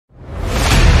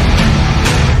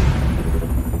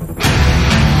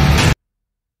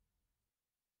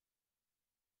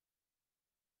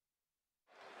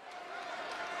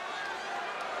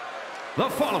the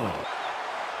following.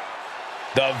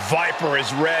 The Viper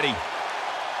is ready.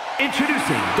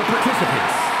 Introducing the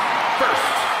participants.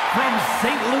 First, from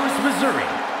St. Louis, Missouri,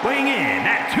 weighing in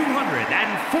at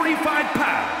 245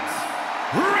 pounds,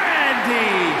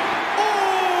 Randy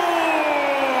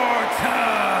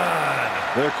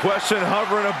Orton. The question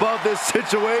hovering above this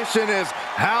situation is,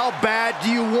 how bad do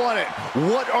you want it?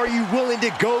 What are you willing to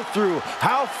go through?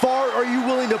 How far are you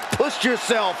willing to push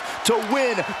yourself to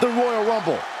win the Royal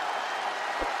Rumble?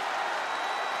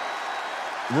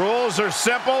 Rules are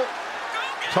simple.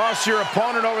 Toss your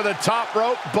opponent over the top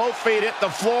rope, both feet hit the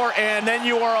floor, and then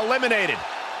you are eliminated.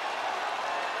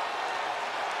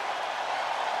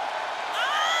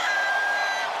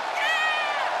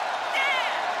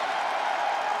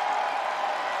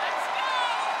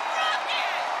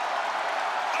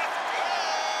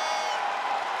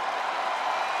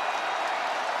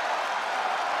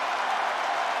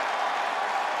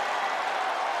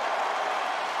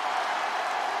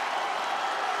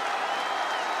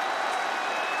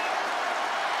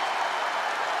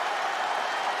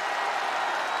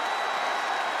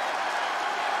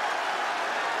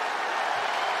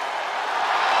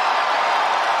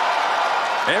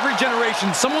 Every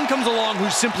generation, someone comes along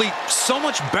who's simply so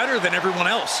much better than everyone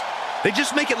else. They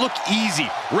just make it look easy.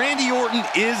 Randy Orton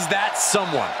is that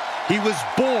someone. He was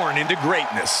born into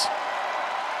greatness.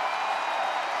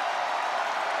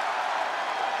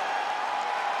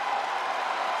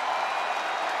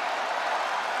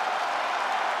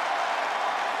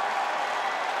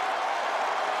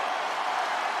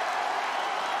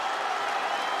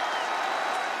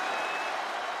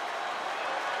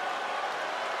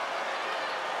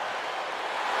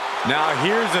 Now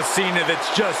here's a Cena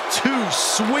that's just too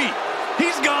sweet.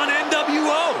 He's gone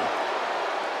NWO.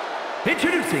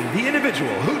 Introducing the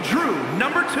individual who drew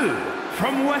number 2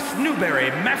 from West Newbury,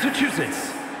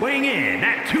 Massachusetts, weighing in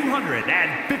at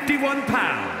 251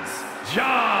 pounds,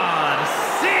 John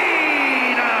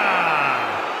Cena.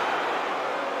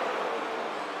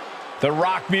 The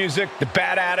rock music, the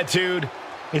bad attitude.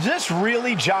 Is this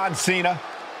really John Cena?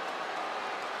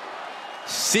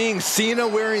 Seeing Cena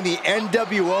wearing the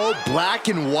NWO black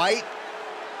and white,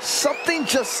 something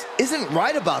just isn't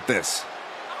right about this.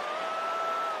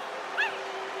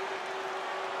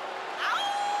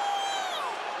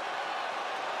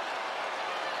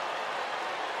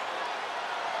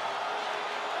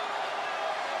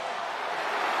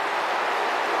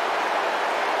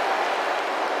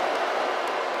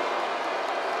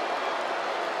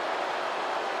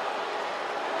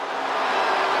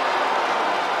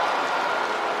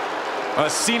 A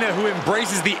Cena who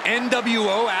embraces the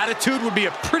NWO attitude would be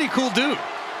a pretty cool dude.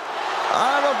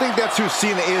 I don't think that's who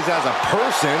Cena is as a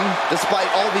person, despite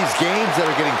all these games that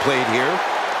are getting played here.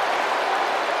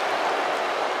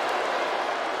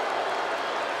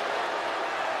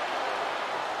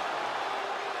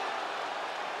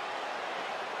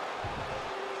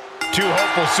 Two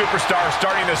hopeful superstars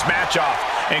starting this match off.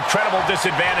 Incredible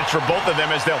disadvantage for both of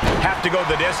them as they'll have to go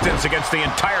the distance against the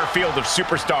entire field of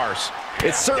superstars.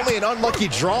 It's certainly an unlucky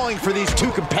drawing for these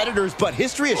two competitors, but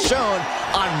history has shown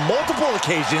on multiple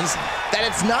occasions that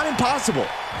it's not impossible.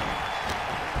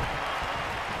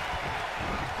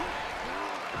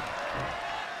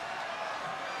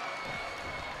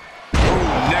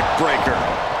 Neck breaker.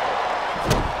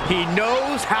 He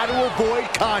knows how to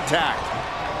avoid contact.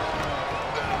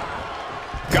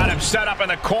 Got him set up in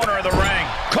the corner of the ring.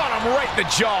 Caught him right in the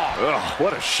jaw. Ugh,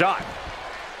 what a shot.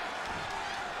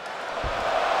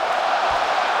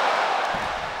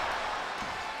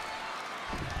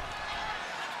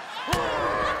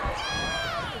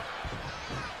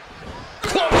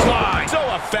 Clothesline. So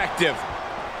effective.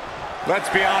 Let's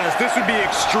be honest, this would be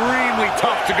extremely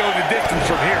tough to go the distance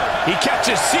from here. He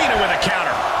catches Cena with a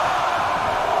counter.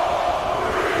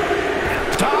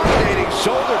 Dominating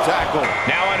shoulder tackle.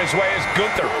 Now on his way is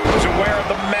Gunther, who's aware of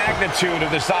the magnitude of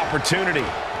this opportunity.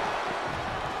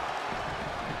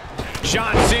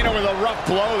 John Cena with a rough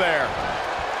blow there.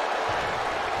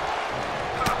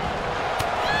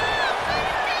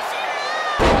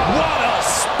 What a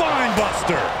spine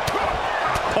buster!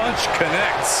 Punch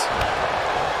connects.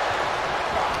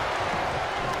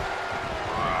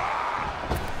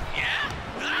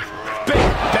 Big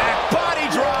back body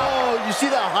drop. Oh, you see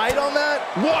the height on that?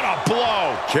 What a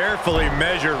blow. Carefully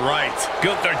measured right.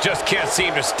 Gunther just can't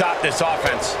seem to stop this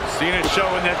offense. Cena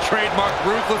showing that trademark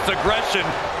ruthless aggression.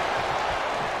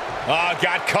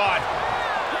 Got caught.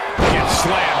 Gets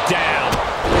slammed down.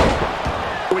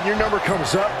 When your number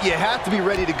comes up, you have to be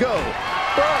ready to go.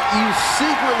 but you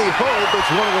secretly hope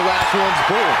it's one of the last ones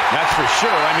pulled. That's for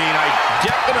sure. I mean, I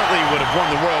definitely would have won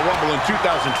the Royal Rumble in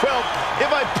 2012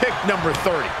 if I picked number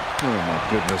 30. Oh, my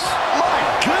goodness. My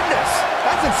goodness!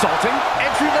 That's insulting.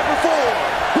 Entry number 4.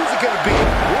 Who's it going to be?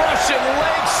 Russian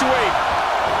leg sweep.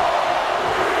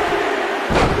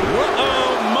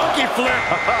 Uh-oh, monkey flip.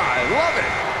 I love it.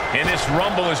 And this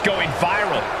Rumble is going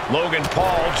viral. Logan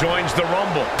Paul joins the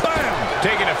Rumble. Bam!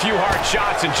 Taking a few hard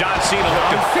shots, and John Cena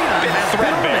looked a bit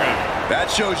threadbare. That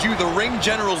shows you the ring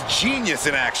general's genius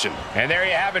in action. And there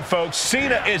you have it, folks.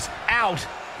 Cena is out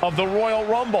of the Royal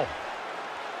Rumble.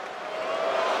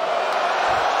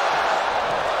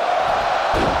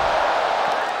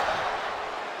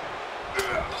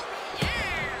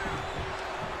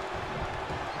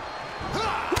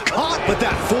 Caught with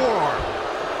that forearm.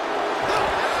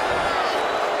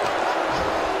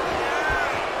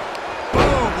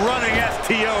 Boom, running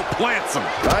STO plants him.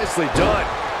 Nicely done.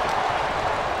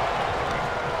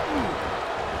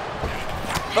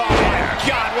 Oh, my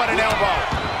God, what an elbow.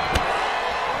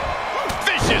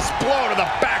 Vicious blow to the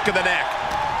back of the neck.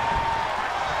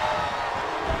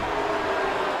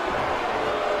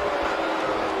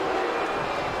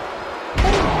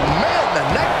 Man, the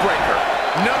neck breaker.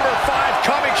 Number 5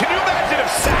 coming. Can you imagine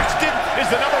if Saxton is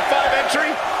the number 5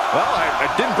 entry? Well, I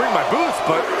didn't bring my boots,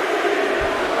 but...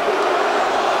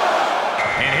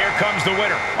 And here comes the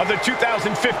winner of the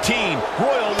 2015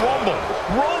 Royal Rumble,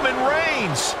 Roman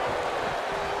Reigns.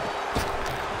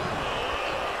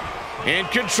 In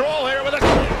control here with a...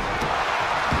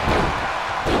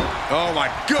 Oh,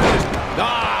 my goodness.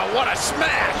 Ah, what a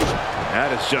smash.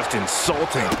 That is just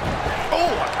insulting.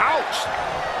 Oh, ouch.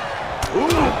 Ooh,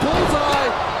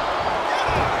 bullseye.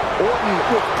 Orton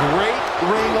with great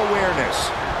ring awareness.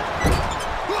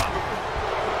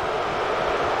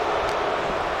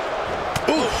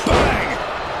 Ooh, bang.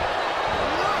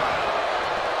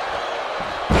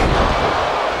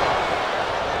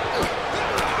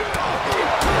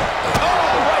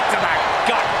 Oh, right to the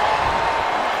gut.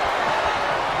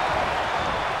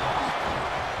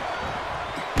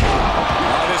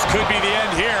 Oh, this could be the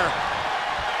end here.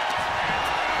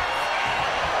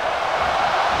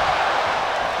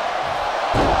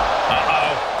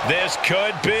 This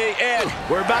could be it.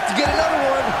 We're about to get another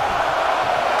one.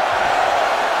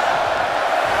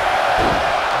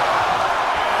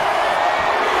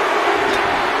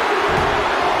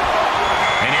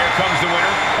 And here comes the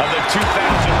winner of the 2000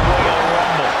 Royal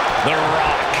Rumble, The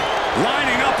Rock.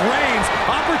 Lining up Reigns.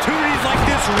 Opportunities like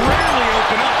this rarely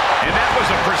open up. And that was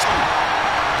a...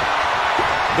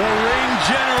 The ring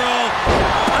general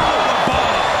out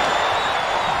above.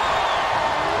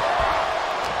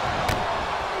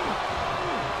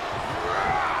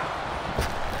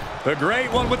 The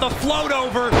great one with the float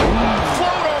over.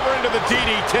 Float over into the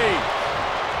DDT.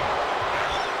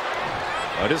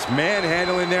 Just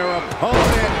manhandling their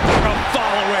opponent. A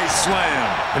fall-away slam.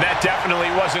 And that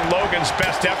definitely wasn't Logan's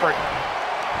best effort.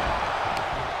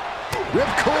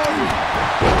 Ripcord.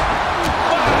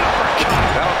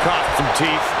 That'll cost some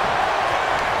teeth.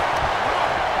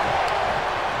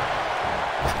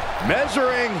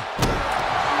 Measuring.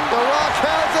 The Rock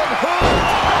has him.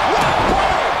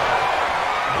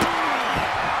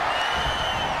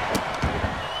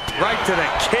 Right to the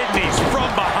kidneys from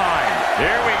behind.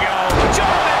 Here we go.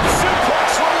 German suplex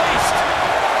released.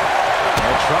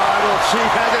 The tribal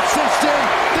chief has it cinched in.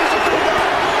 There's a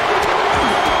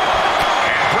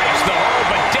And breaks the hold,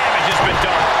 but damage has been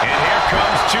done. And here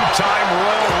comes two-time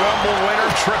Royal Rumble winner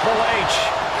Triple H.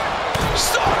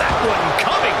 Saw that one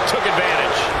coming, took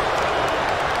advantage.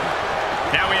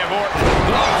 Now we have Orton.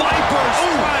 The Viper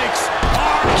strikes.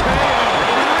 RKO.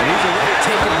 He's already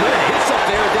taken more hits up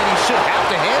there than he should have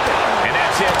to handle. And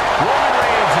that's it. Roman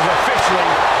Reigns is officially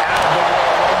out of the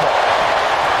Royal Rumble.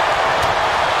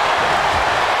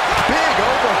 Big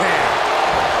overhand.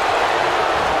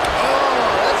 Oh,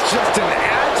 that's just an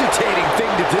agitating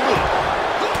thing to do.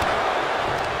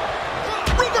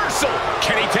 Reversal.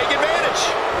 Can he take advantage?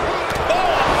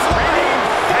 Oh,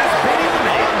 Reigns has been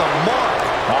on the mark.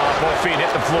 Both feet hit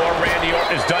the floor. Randy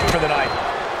Orton is done for the night.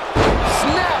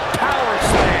 Snap power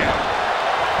slam.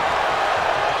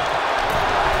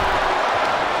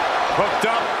 Hooked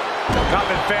up.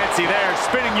 Nothing fancy there.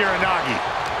 Spinning Uranagi.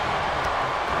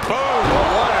 Boom.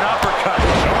 What an uppercut.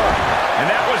 And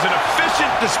that was an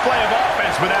efficient display of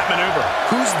offense with that maneuver.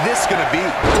 Who's this going to be?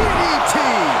 DDT.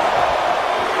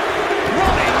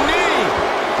 Running knee.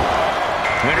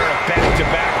 Winner of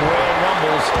back-to-back Royal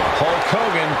Rumbles, Hulk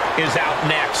Hogan is out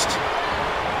next.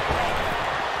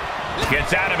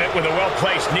 Gets out of it with a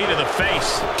well-placed knee to the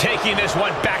face. Taking this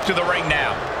one back to the ring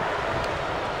now.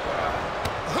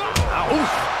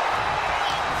 Oof.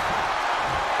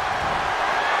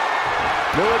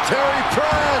 Military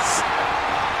press.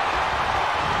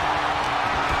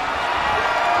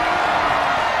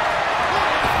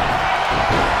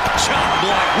 Chop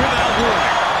block without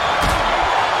warning.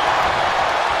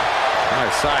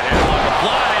 Nice side headlock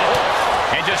applied.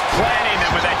 And just planting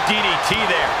them with that DDT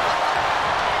there.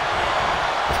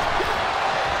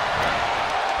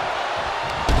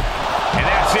 And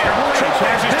that's it. Triple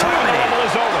H's time to rumble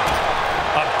is over.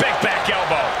 A big back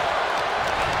elbow.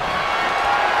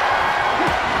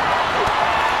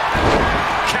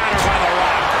 Counter by The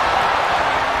Rock.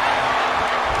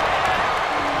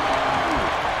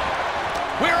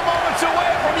 We're moments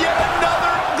away from yet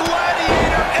another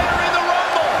gladiator entering the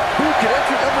Rumble. Who could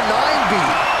enter number 9 be?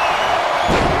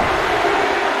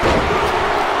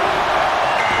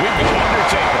 We've got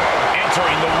Undertaker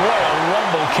entering the Royal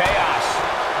Rumble chaos.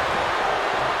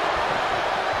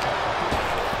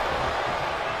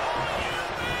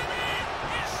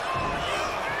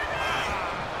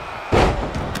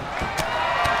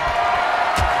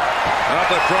 Up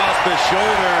across the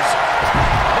shoulders.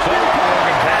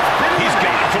 He's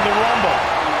gone from the Rumble.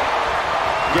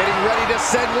 Getting ready to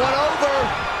send one over.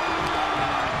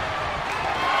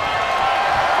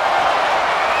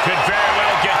 Could very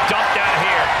well get dumped out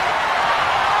here.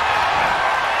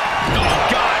 Oh,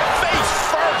 God, face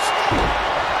first.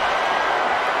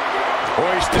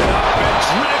 Hoisted up and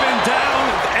driven down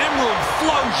with Emerald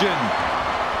Flosion.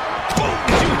 Boom,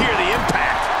 did you hear the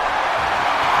impact?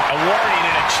 A warning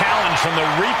and a challenge from the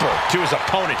Reaper to his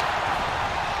opponent.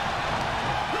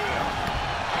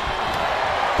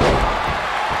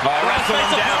 Wrestled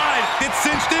him down. It's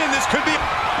cinched in. This could be...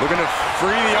 Looking to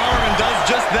free the arm and does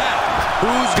just that.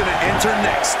 Who's going to enter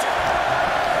next?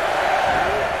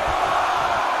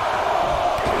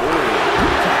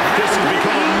 This has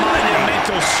become a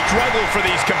monumental struggle for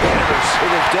these competitors.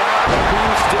 It is down to who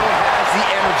still has the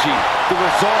energy, the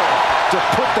resolve to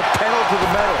put the pedal to the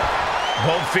metal.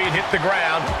 Both feet hit the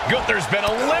ground. Gunther's been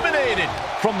eliminated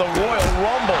from the Royal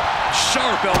Rumble.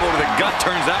 Sharp elbow to the gut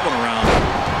turns that one around.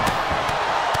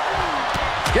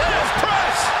 Yes,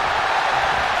 press!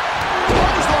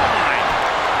 Clothesline!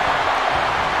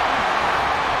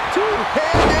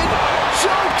 Two-handed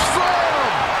choke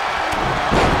slam!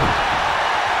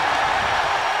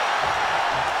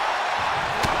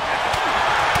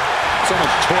 So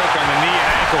much torque on the knee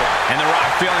and ankle, and The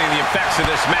Rock feeling the effects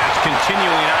of this match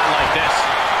continuing on like this.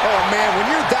 Oh, man, when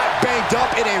you're that banged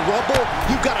up in a Rumble,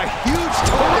 you've got a huge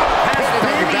target headed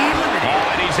on your back.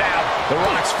 Oh, and he's out. The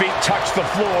Rock's feet touch the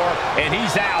floor, and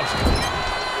he's out.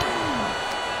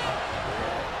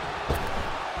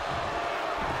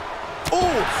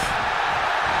 Oof!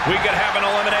 We could have an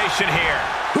elimination here.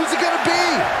 Who's it gonna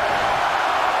be?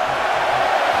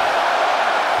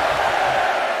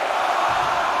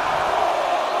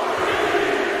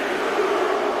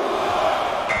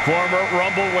 Former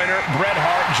Rumble winner Bret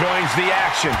Hart joins the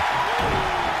action.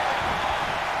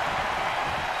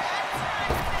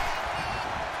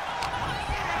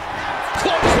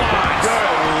 Clothesline! Good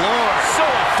Lord! So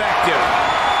effective.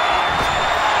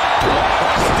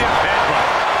 Stiff headbutt.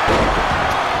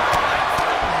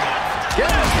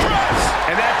 Yes, press!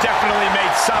 And that definitely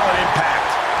made solid impact.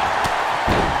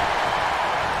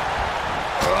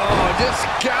 Oh, just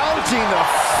gouging the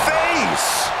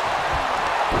face!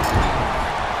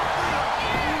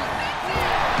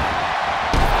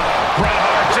 Bret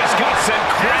Hart just got sent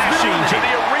crashing to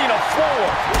the arena floor.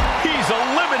 He's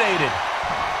eliminated.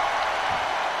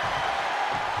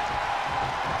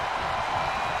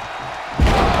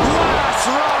 Last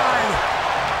ride!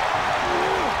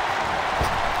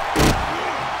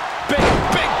 Big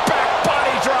back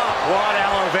body drop. What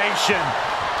elevation.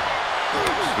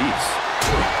 Jeez.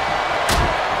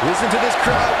 Listen to this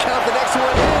crowd count the next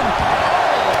one in.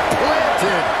 Oh,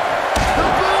 planted. The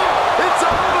boot, it's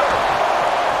over.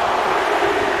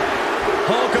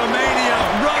 Hulkamania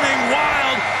running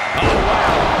wild. Oh,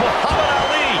 wow. Muhammad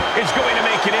Ali is going to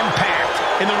make an impact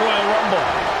in the Royal Rumble.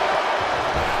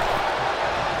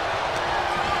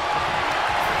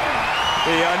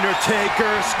 The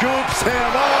Undertaker scoops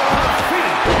him off.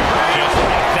 Just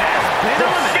like that. The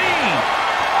Fiend.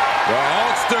 The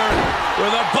Hulkster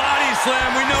with a body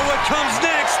slam. We know what comes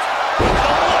next. The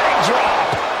leg drop.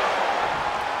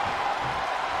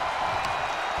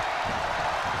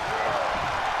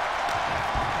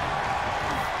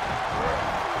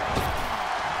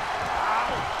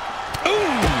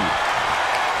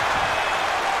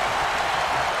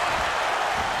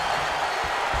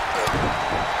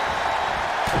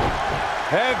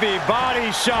 Heavy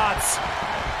body shots.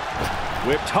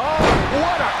 Whipped hard.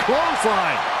 What a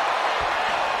clothesline.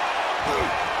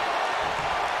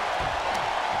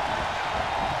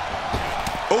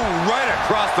 Oh, right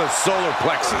across the solar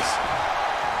plexus.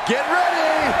 Get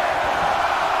ready!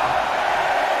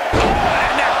 Oh,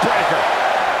 and neck breaker.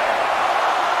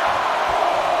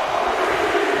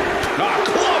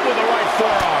 Club with the right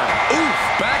forearm. Oof,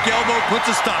 back elbow puts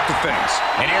a stop to things.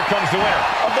 And here comes the winner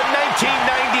of the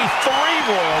 1993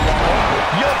 Royal Rumble,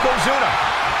 Yokozuna.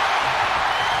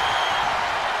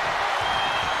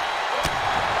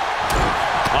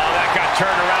 Oh, that got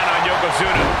turned around on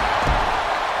Yokozuna.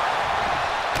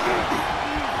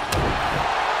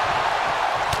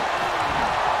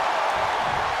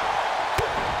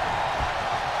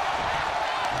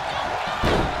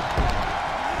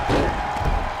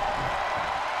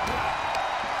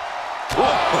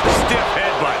 Stiff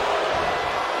headbutt.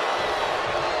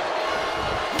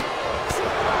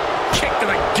 Kick to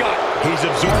the gut. He's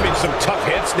absorbing some tough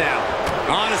hits now.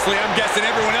 Honestly, I'm guessing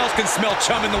everyone else can smell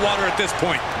chum in the water at this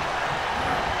point.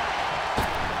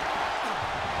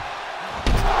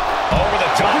 Over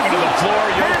the top into the floor,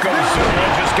 Yokozuna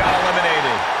just got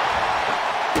eliminated.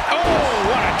 Oh,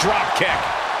 what a drop kick.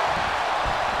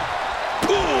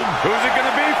 Boom. Who's it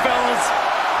gonna be,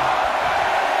 fellas?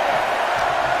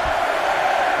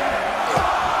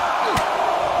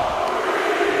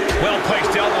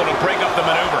 Well-placed elbow to break up the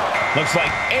maneuver. Looks like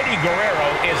Eddie Guerrero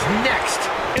is next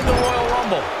in the Royal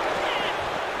Rumble.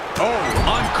 Oh,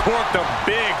 uncorked a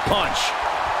big punch.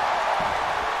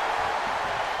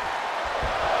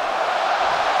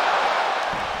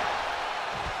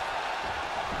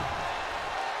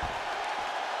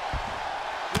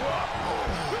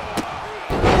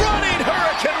 Running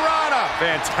Hurricane Rana.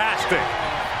 Fantastic.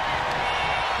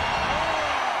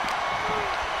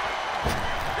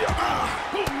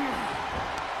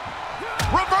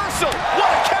 Reversal. What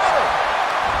a counter.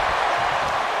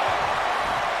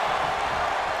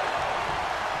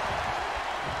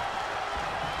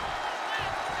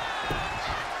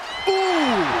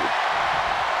 Ooh.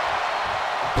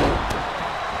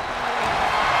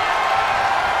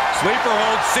 Sleeper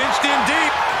hold cinched in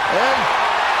deep. And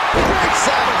breaks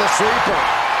out of the sleeper.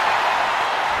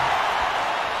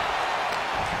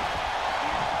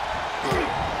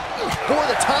 Boy,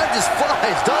 the time just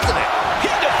flies, doesn't it? He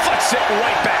deflects it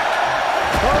right back.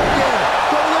 Hogan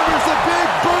delivers a big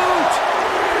boot.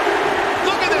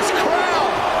 Look at this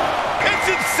crowd. It's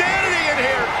insanity in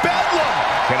here. Bedlam.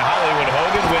 Can Hollywood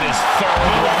Hogan win his third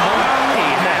Rumble?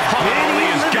 He definitely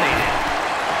is gone.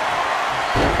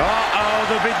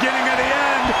 Uh-oh, the beginning of the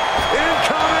end.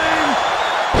 Incoming.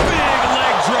 Big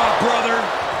leg drop, brother.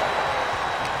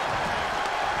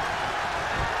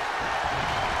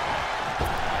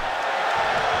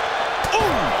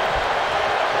 Ooh.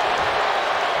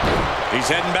 He's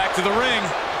heading back to the ring.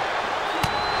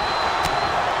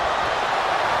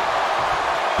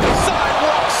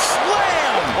 Sidewalk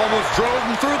slam. Almost drove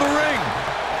him through the ring.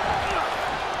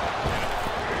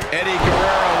 Eddie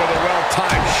Guerrero with a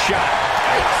well-timed shot.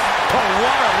 Oh,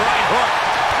 what a right hook.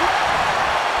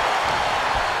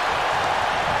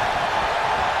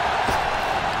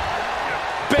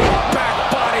 Big back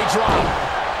body drop.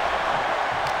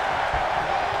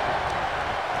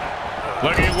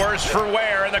 Looking worse for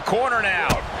wear in the corner now.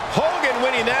 Hogan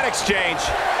winning that exchange.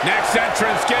 Next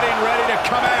entrance getting ready to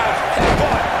come out.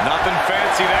 But Nothing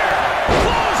fancy there.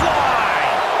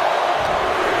 clothesline.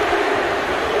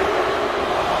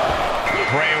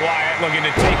 Bray Wyatt looking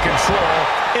to take control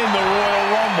in the Royal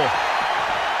Rumble.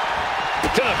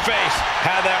 To the face.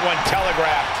 Had that one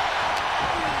telegraphed.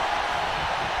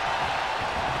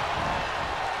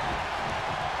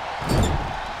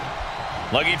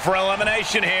 Looking for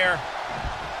elimination here.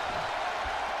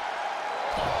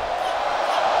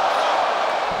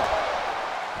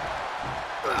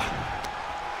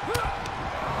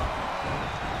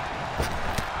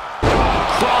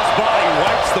 Crossbody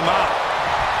wipes them out.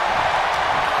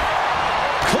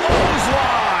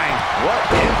 Clothesline. What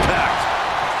impact.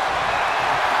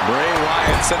 Bray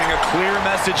Wyatt sending a clear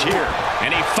message here.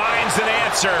 And he finds an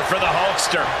answer for the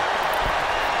Hulkster.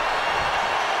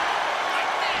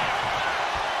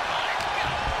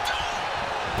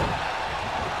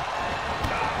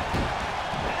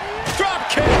 Drop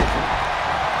kick.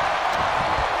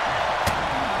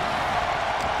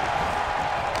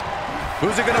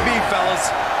 Who's it gonna be,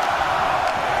 fellas?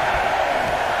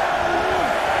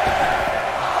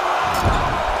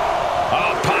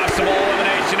 A possible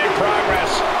elimination in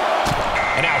progress.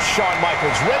 And now Shawn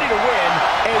Michaels ready to win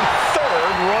a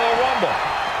third Royal Rumble.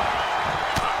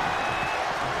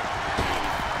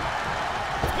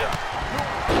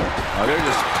 Oh, they're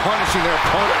just punishing their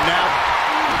opponent now.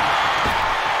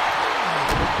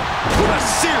 With a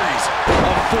series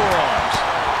of forearms.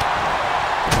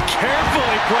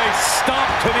 Carefully placed stomp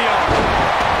to the arm.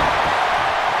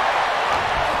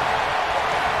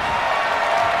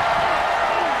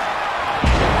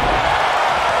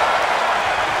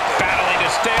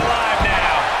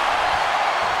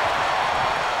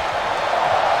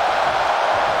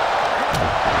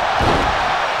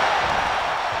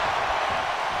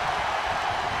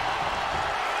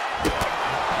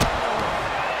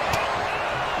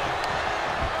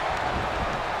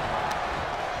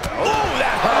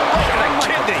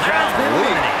 has been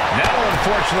eliminated. That'll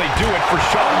unfortunately do it for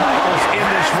Shawn Michaels in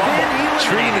this Rumble.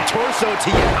 Treating the torso to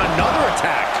yet another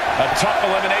attack. A tough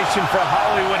elimination for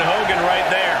Hollywood Hogan right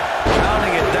there.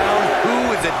 Counting it down,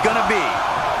 who is it gonna be?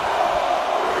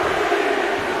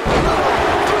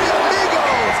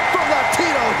 From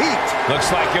Latino Heat.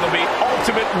 Looks like it'll be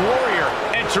Ultimate Warrior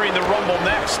entering the Rumble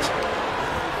next.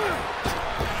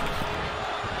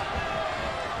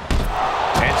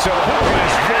 And so Hogan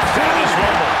is fifth in this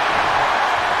Rumble.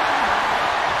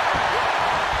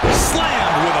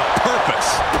 Slammed with a purpose.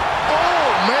 Oh,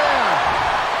 man.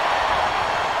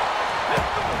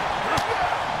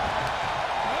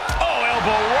 Oh,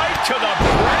 elbow right to the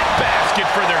breadbasket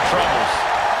for their troubles.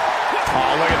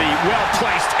 Oh, look at the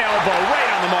well-placed elbow right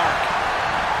on the mark.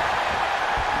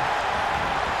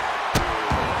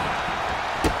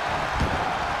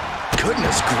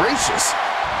 Goodness gracious.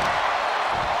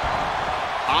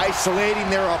 Isolating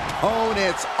their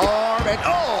opponent's arm and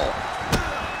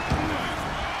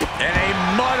And a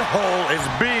mud hole is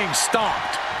being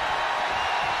stomped.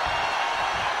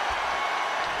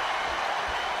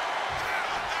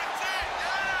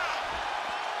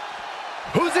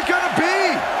 who's it gonna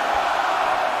be?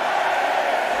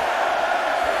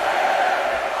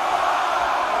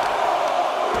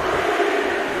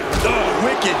 Oh,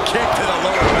 wicked kick to the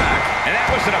lower back. And that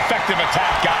was an effective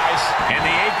attack, guys. And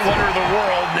the 8th wonder of the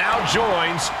world now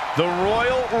joins the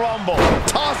Royal Rumble.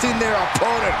 Tossing their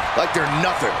opponent like they're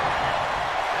nothing.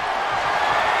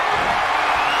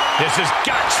 This has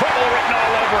got trouble written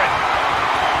all over it.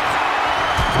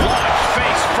 Launch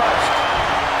face first.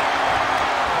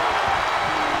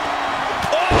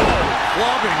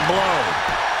 Clubbing blow.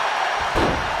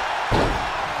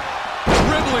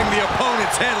 Dribbling the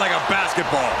opponent's head like a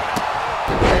basketball.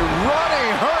 A running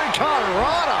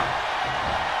hurricanrana.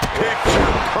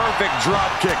 Picture perfect drop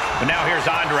kick. But now here's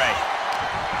Andre.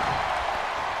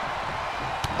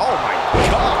 Oh my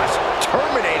gosh.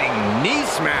 Terminating knee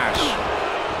smash.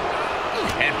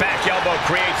 And back elbow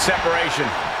creates separation.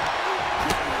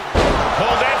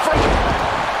 Pulled in for...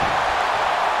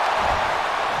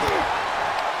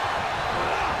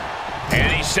 And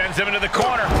he sends him into the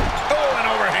corner. Oh, an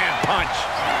overhand punch.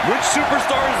 Which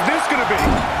superstar is this going to be?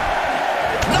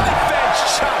 Knife edge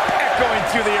chop echoing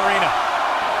through the arena.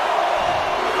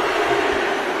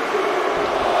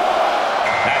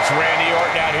 That's Randy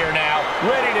Orton out here now,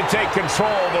 ready to take control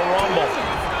of the Rumble.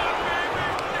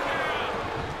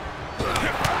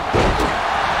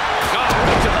 Oh,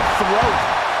 right to the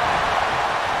throat.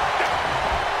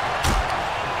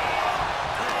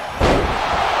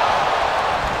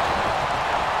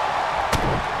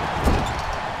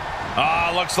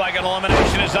 Looks like an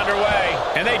elimination is underway,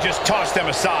 and they just tossed them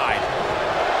aside.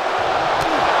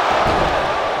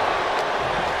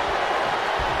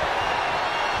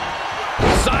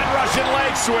 Side Russian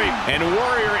leg sweep. And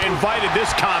Warrior invited this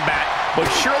combat, but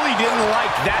surely didn't like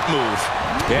that move.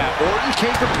 Yeah, Orton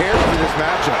came prepared for this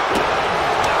matchup.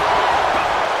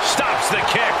 Stops the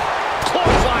kick.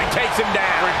 Clothesline takes him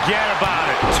down. Forget about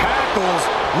it. Tackles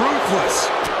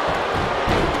ruthless.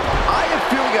 I am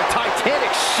feeling a titanic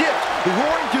shift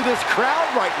roaring through this crowd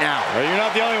right now. Well, you're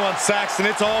not the only one, Saxton.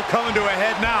 It's all coming to a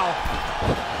head now.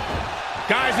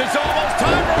 Guys, it's almost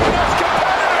time for our next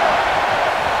competitor.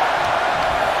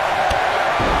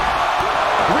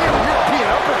 Real European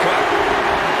uppercut.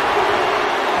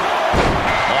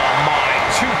 Oh my,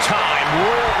 two-time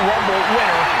Royal Rumble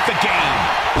winner, the game,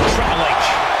 Triple H.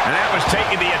 And that was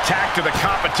taking the attack to the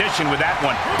competition with that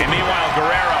one. And meanwhile,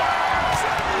 Guerrero.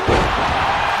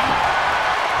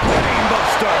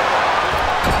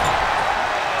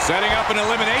 Setting up an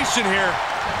elimination here.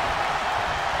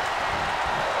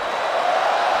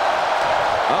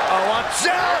 Uh-oh, watch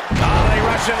out! Khali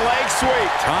Russian leg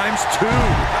sweep. ×2.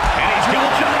 And he's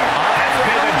gone.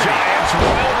 Andre the Giant's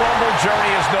Royal Rumble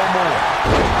journey is no more.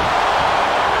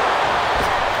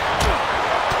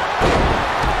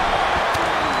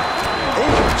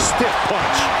 Ooh, stiff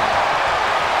punch.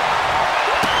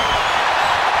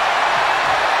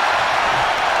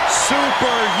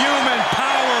 Superhuman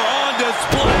power on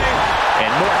display.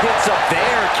 And more hits up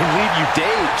there can leave you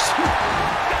dazed.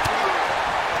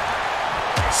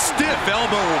 Stiff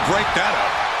elbow will break that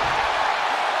up.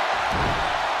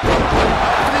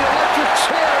 Up for the electric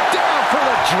chair, down for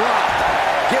the drop.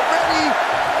 Get ready.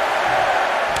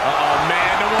 Uh-oh,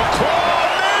 mandible claw,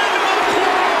 mandible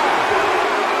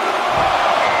claw.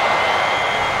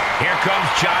 Here comes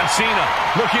John Cena,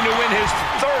 looking to win his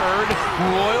 3rd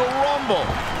Royal Rumble.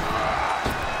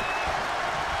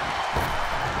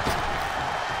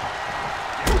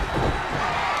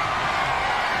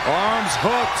 Arms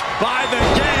hooked by the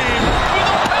game with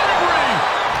a pedigree.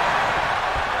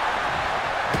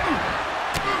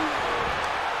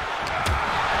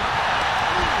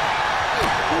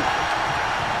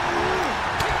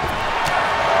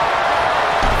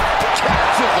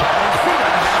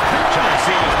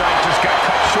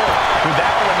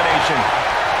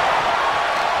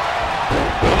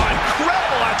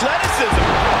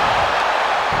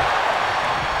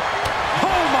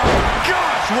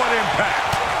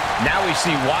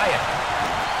 see Wyatt.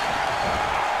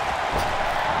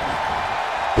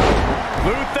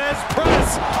 Luthez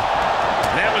press.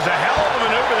 That was a hell of a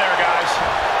maneuver there, guys.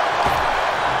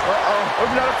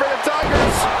 I'm not afraid of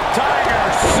tigers. Tiger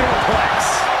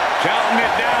suplex. Counting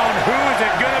it down. Who is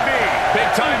it going to be? Big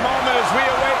time moment as we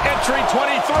await entry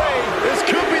 23. This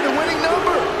could be the winning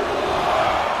number.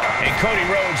 And Cody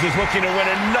Rhodes is looking to win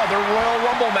another Royal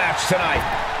Rumble match tonight.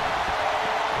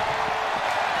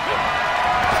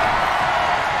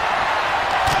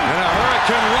 And a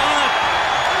hurricane run.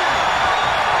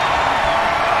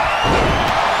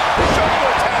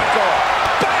 Shoulder tackle.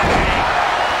 Bang!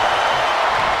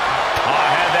 Oh, I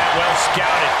had that well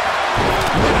scouted.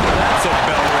 That's a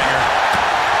bell ringer.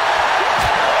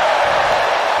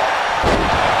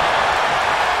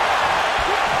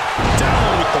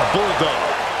 Down with the bulldog.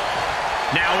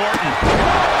 Now Orton.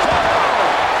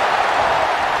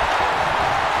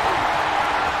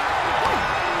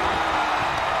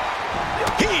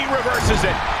 He reverses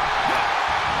it.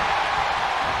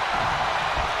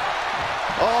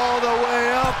 All the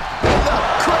way up. And the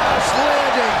crash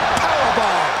landing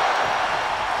powerbomb.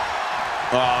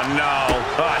 Oh, no.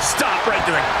 Stop right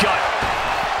to the gut.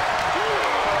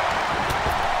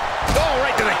 Oh,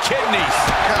 right to the kidneys.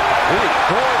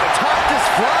 Boy, the top just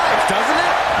flies, doesn't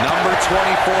it? Number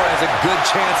 24 has a good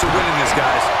chance of winning this,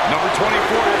 guys. Number 24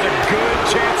 has a good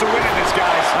chance of winning this,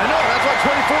 guys. I know, that's why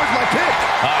 24 is my pick.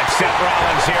 It's Seth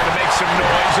Rollins here to make some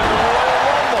noise in the Royal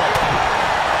Rumble.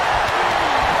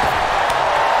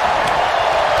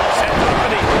 Seth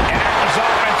Company enters his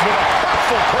offense with a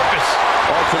hurtful purpose.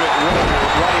 Ultimate Warrior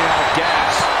running out of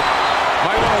gas.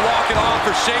 Might want to walk it off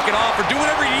or shake it off or do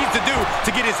whatever he needs to do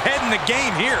to get his head in the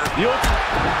game here.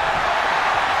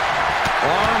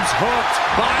 Arms hooked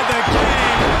by the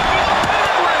game.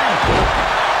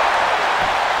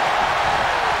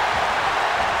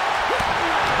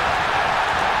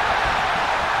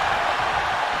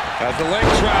 As the leg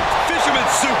trap, fisherman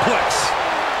suplex.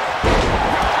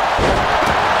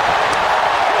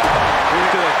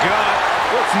 Into the gut.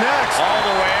 What's next? All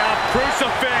the way up.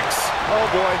 Crucifix. Oh,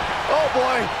 boy. Oh,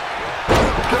 boy.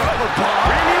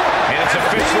 And it's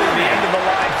officially the end of the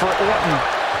line for Orton.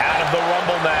 Out of the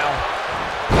Rumble now.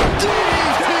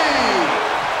 DDT!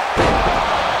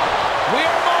 We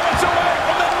are moments away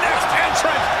from the next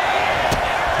entrant.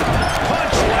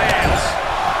 Punch lands.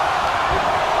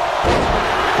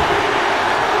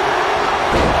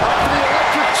 Up to the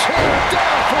electric chair,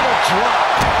 down for the drop.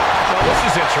 Now this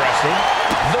is interesting.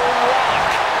 The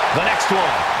Rock. The next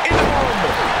one in the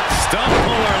Rumble. Stump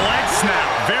puller leg snap.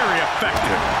 Very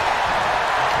effective.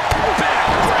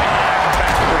 Backbreaker.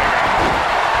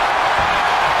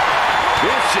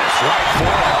 Vicious right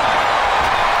forearm.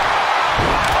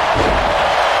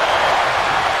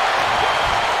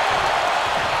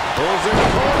 Pulls in,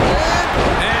 pulls in.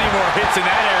 Any more hits in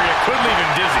that area could leave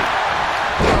him dizzy.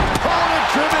 Opponent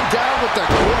driven down with the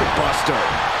cord buster.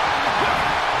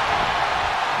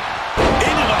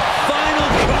 Into the final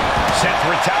cut. Seth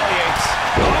retaliates.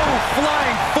 Oh,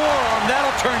 flying forearm.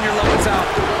 That'll turn your lights out.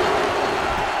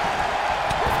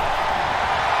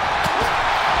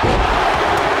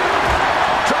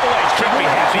 Can't be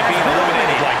happy being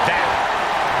eliminated like that.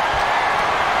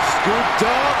 Scooped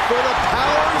up for the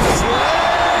power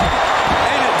slam.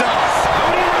 And it does.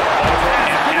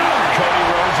 And now Cody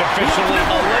Rhodes officially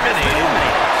eliminated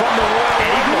from the Royal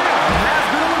Rumble.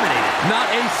 Not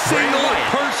a single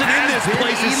person in this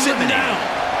place is sitting down.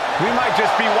 We might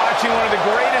just be watching one of the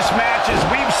greatest matches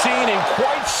we've seen in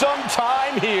quite some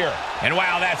time here. And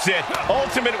wow, that's it.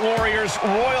 Ultimate Warrior's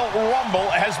Royal Rumble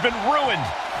has been ruined.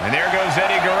 And there goes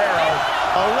Eddie Guerrero.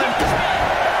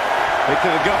 They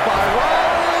could have got by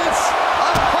Rollins.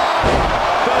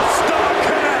 The stomp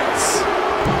connects.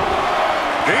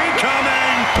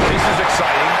 Incoming. This is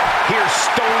exciting. Here's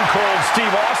Stone Cold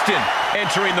Steve Austin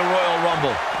entering the Royal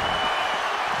Rumble.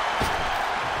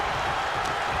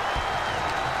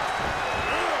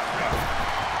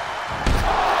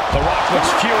 The Rock looks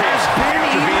furious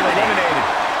after being eliminated.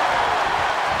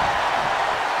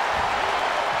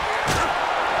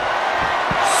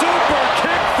 Super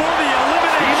kick for the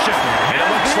elimination. And it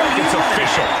looks like it's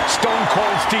official. Stone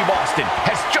Cold Steve Austin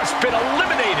has just been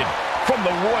eliminated from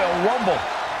the Royal Rumble.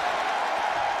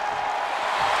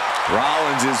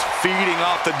 Rollins is feeding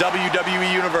off the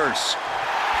WWE Universe.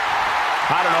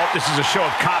 I don't know if this is a show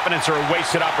of confidence or a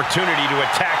wasted opportunity to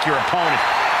attack your opponent.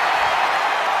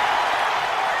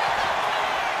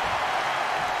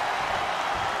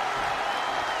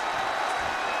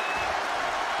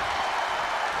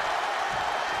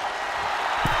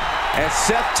 And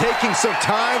Seth taking some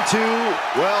time to,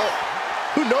 well,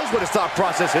 Who knows what his thought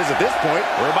process is at this point?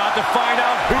 We're about to find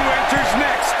out who enters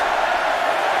next.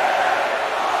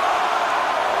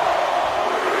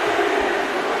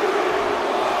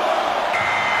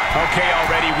 Okay,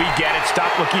 already, we get it.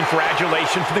 Stop looking for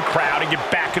adulation from the crowd and get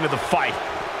back into the fight.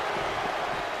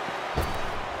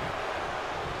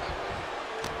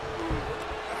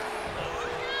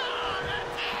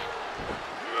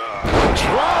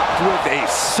 Dropped with a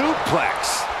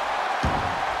suplex.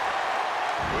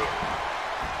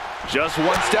 Just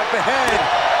one step ahead.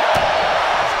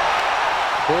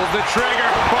 Pulls the trigger.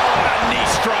 Oh, a knee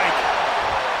strike.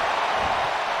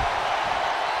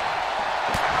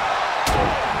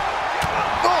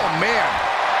 Oh, man.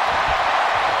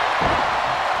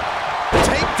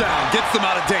 Takedown gets them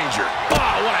out of danger.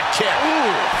 Oh, what a kick.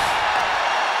 Ooh.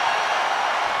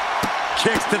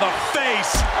 Kicks to the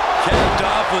face. Capped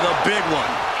off with a big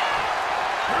one.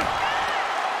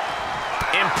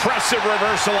 Impressive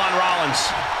reversal on Rollins.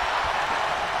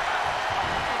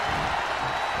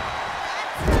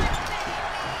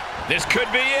 This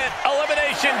could be it.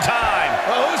 Elimination time.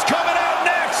 Oh, who's coming out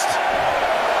next?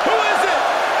 Who is it?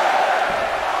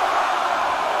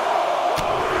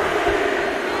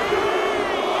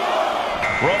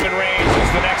 Roman Reigns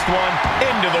is the next one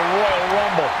into the Royal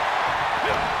Rumble.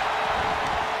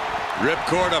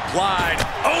 Ripcord applied.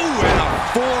 Oh, and a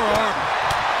forearm.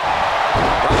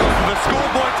 The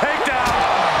schoolboy takedown.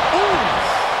 Ooh.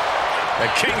 The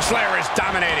Kingslayer is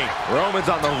dominating. Roman's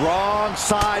on the wrong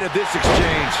side of this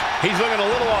exchange. He's looking a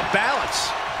little off balance.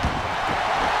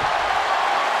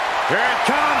 Here it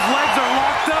comes. Legs are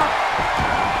locked up.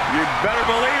 You better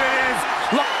believe it is.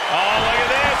 Look. Oh, look at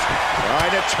this.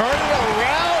 Trying to turn it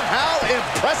around. How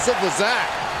impressive was that?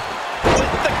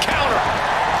 With the counter.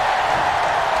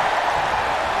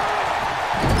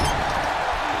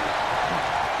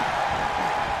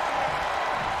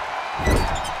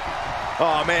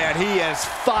 Oh, man, he is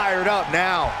fired up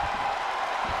now.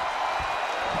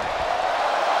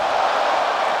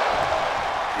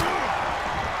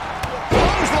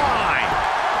 Clothesline.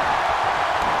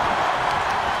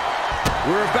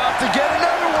 We're about to get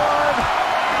another one.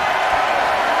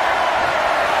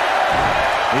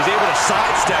 He's able to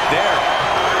sidestep there.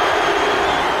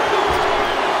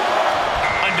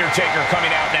 Undertaker coming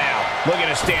out now.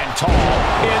 Looking to stand tall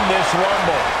in this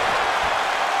Rumble.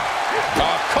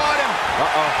 Oh, caught him.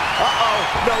 Uh-oh. Uh-oh.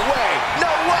 No way.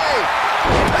 No way.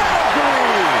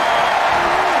 Pedigree.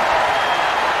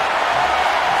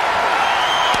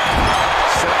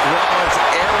 Seth Rollins'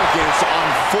 arrogance on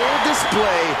full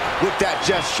display with that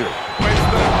gesture. With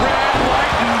the red,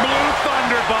 white, and blue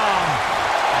thunderbomb.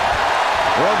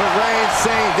 Roman Reigns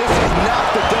saying this is not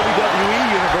the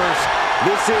WWE universe.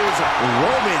 This is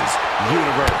Roman's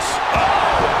universe.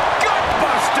 Oh,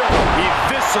 gutbuster.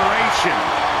 Evisceration.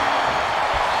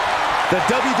 The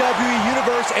WWE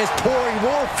Universe is pouring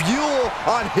more fuel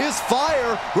on his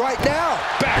fire right now.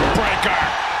 Backbreaker.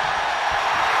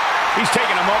 He's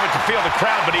taking a moment to feel the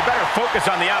crowd, but he better focus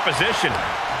on the opposition.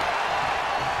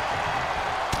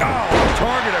 Oh,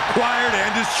 target acquired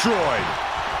and destroyed.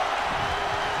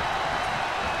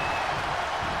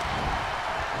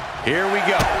 Here we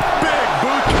go. Big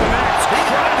boot connects.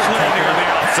 Crunch landing on the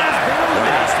outside.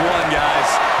 Last one, guys.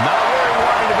 Not where he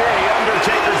wanted to be.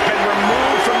 Undertaker's been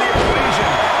removed from the equation.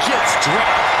 Gets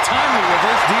dropped. Timely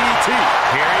reverse DDT.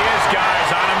 Here he is, guys,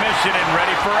 on a mission and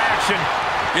ready for action.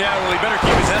 Yeah, well, he better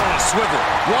keep his head on a swivel.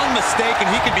 One mistake and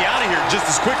he could be out of here just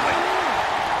as quickly.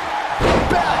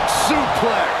 Back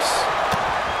suplex.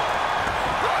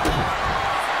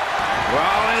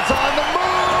 Rollins on the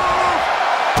move.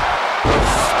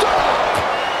 Stop.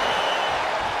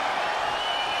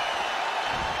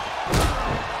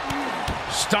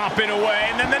 Stomping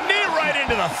away, and then the knee right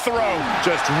into the throat.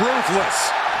 Just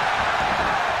ruthless.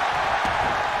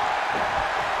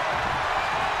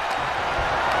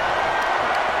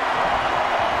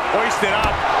 Hoisted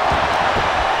up.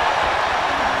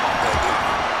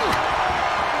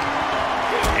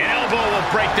 An elbow will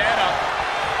break that up.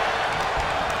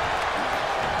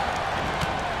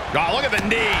 Oh, look at the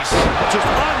knees. Just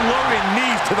unloading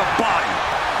knees to the body.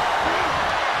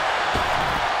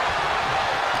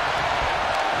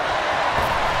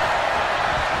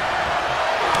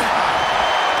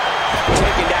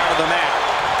 Taken down to the mat.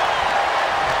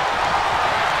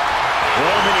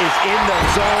 Roman is in the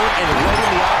zone and letting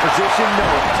the opposition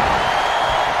know it.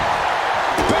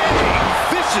 Bang!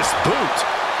 Vicious boot.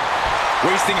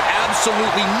 Wasting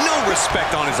absolutely no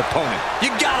respect on his opponent.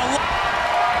 You gotta look.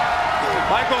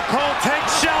 Michael Cole takes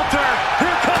shelter.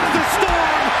 Here comes the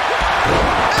storm.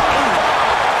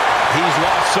 He's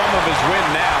lost some of his wind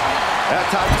now. That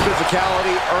type of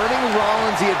physicality earning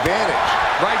Rollins the advantage.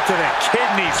 Right to the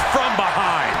kidneys from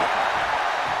behind.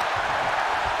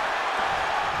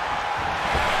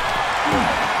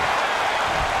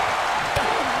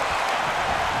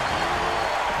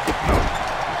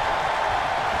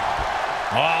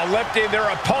 Oh, lifting their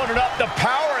opponent up, the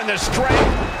power and the strength.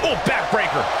 Oh,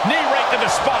 backbreaker. Knee right to the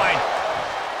spine.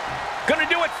 Gonna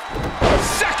do it a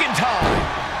second time.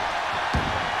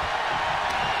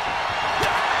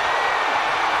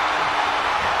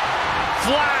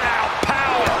 Flat out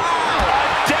power.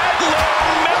 A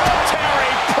deadlift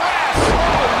military press.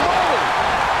 Oh, no.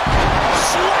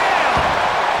 Slam.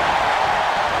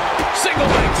 Single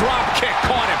leg drop kick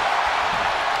caught him.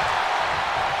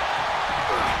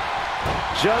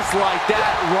 Just like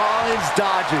that, Rollins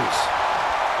dodges.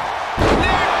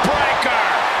 Neck breaker.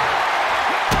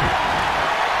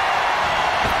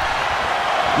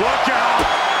 Look out.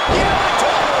 Yeah,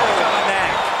 On the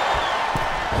neck.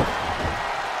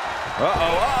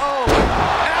 Uh-oh.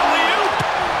 alley-oop.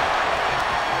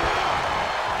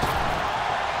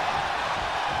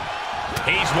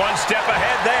 He's one step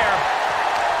ahead there.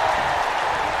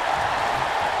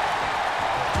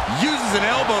 Uses an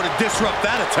elbow to disrupt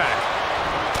that attack.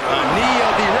 A knee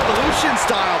of the Revolution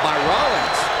style by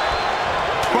Rollins.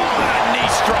 Oh, that knee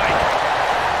strike.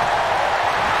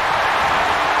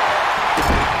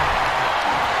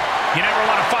 You never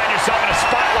want to find yourself in a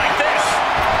spot like this.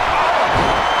 Oh,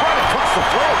 right across the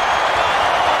throat.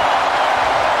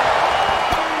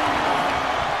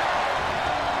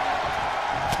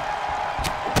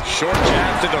 Short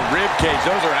jab to the rib cage.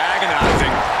 Those are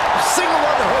agonizing. Single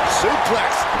underhook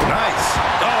suplex. Nice.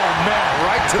 Oh, man.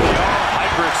 Right to the arm.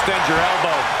 Hyperextend your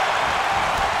elbow.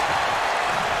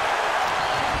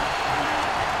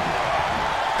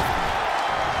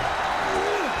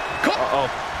 Uh-oh.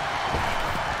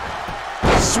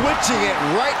 Switching it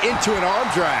right into an arm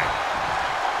drag.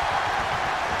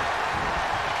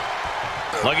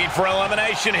 Looking for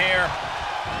elimination here.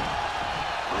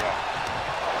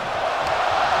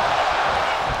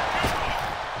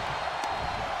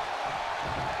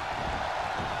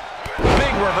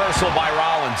 Big reversal by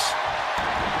Rollins.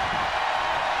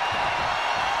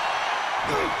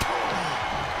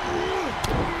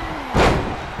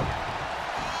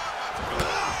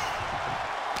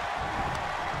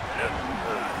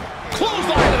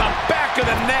 Clothesline to the back of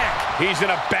the neck. He's in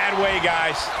a bad way,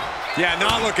 guys. Yeah,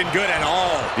 not looking good at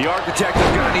all. The Architect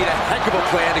is going to need a heck of a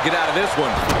plan to get out of this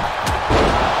one.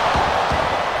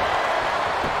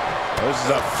 This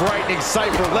is a frightening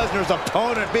sight for Lesnar's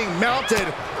opponent, being mounted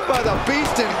by the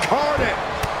Beast Incarnate.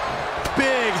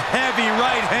 Big, heavy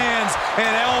right hands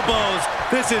and elbows.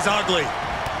 This is ugly.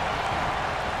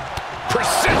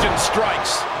 Precision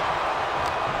strikes.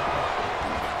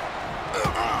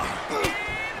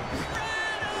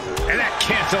 And that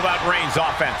canceled out Reigns'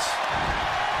 offense.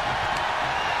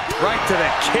 Right to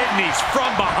the kidneys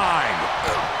from behind.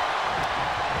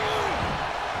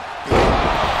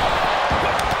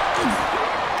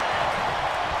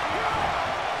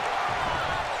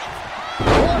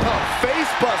 What a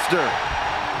face buster.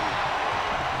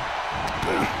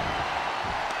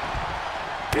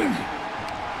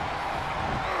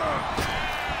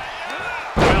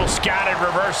 Well scouted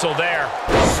reversal there.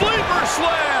 Sleeper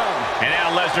slam. And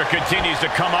now Lesnar continues to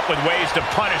come up with ways to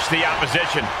punish the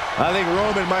opposition. I think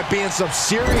Roman might be in some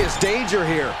serious danger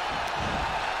here.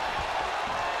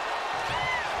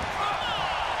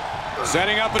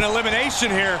 Setting up an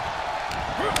elimination here.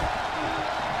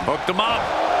 Hooked him up.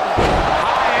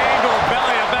 High angle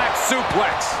belly-to-back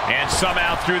suplex. And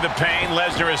somehow through the pain,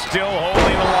 Lesnar is still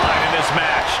holding the line in this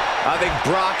match. I think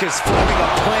Brock is forming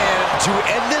a plan to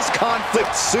end this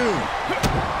conflict soon.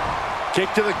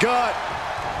 Kick to the gut.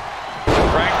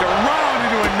 Cranked around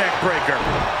into a neck breaker.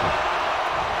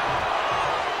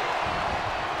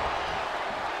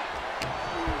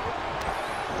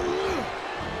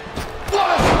 What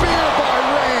a spear by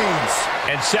Reigns.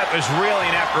 And Seth is reeling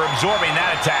after absorbing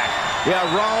that attack. Yeah,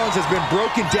 Rollins has been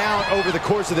broken down over the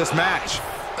course of this match.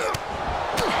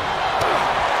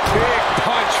 Big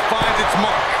punch finds its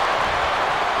mark.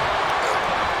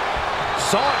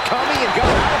 Saw it coming and got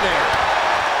out of there.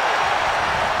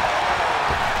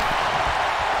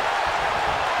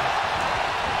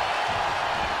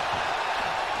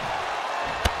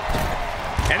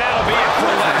 And that'll be it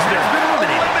for Lesnar.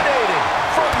 Eliminated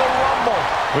from the Rumble.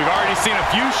 We've already seen a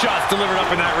few shots delivered up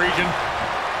in that region.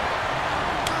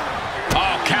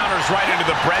 Oh, counters right into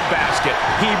the bread basket.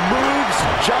 He moves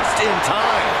just in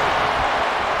time.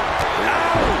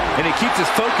 And he keeps his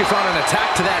focus on an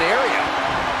attack to that area.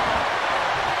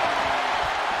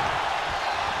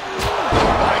 Oh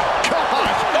my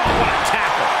gosh! Oh, what a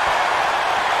tackle.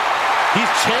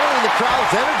 the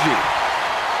crowd's energy.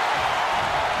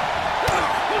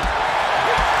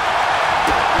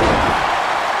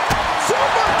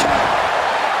 Super kick!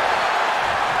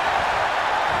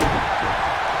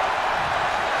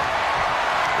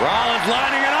 Rollins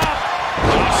lining it up.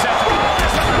 Seth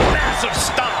Rollins with a massive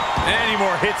stomp. Any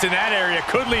more hits in that area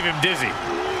could leave him dizzy.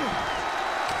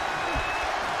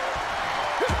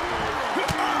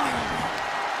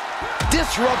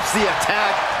 Disrupts the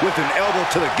attack with an elbow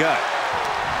to the gut.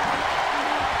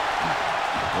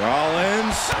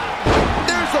 Rollins.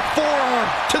 There's the forearm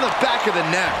to the back of the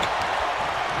neck.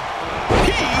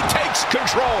 He takes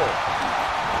control.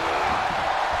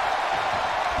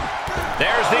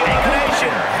 There's the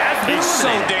elimination. He's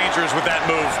so dangerous with that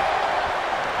move.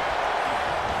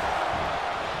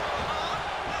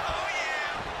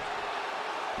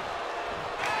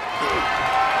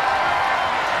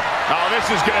 Oh, this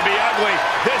is going to be ugly.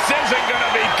 This isn't going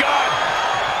to be good.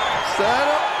 Set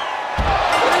up.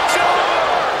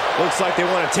 Looks like they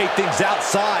want to take things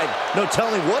outside. No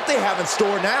telling what they have in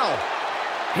store now.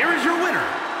 Here is your winner,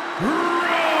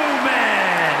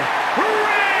 Roman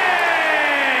Reigns!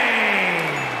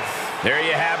 There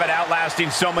you have it, outlasting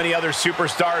so many other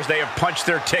superstars. They have punched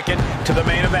their ticket to the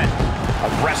main event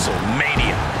of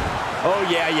WrestleMania. Oh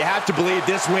yeah, you have to believe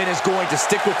this win is going to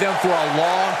stick with them for a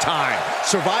long time.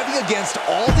 Surviving against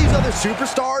all these other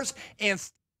superstars and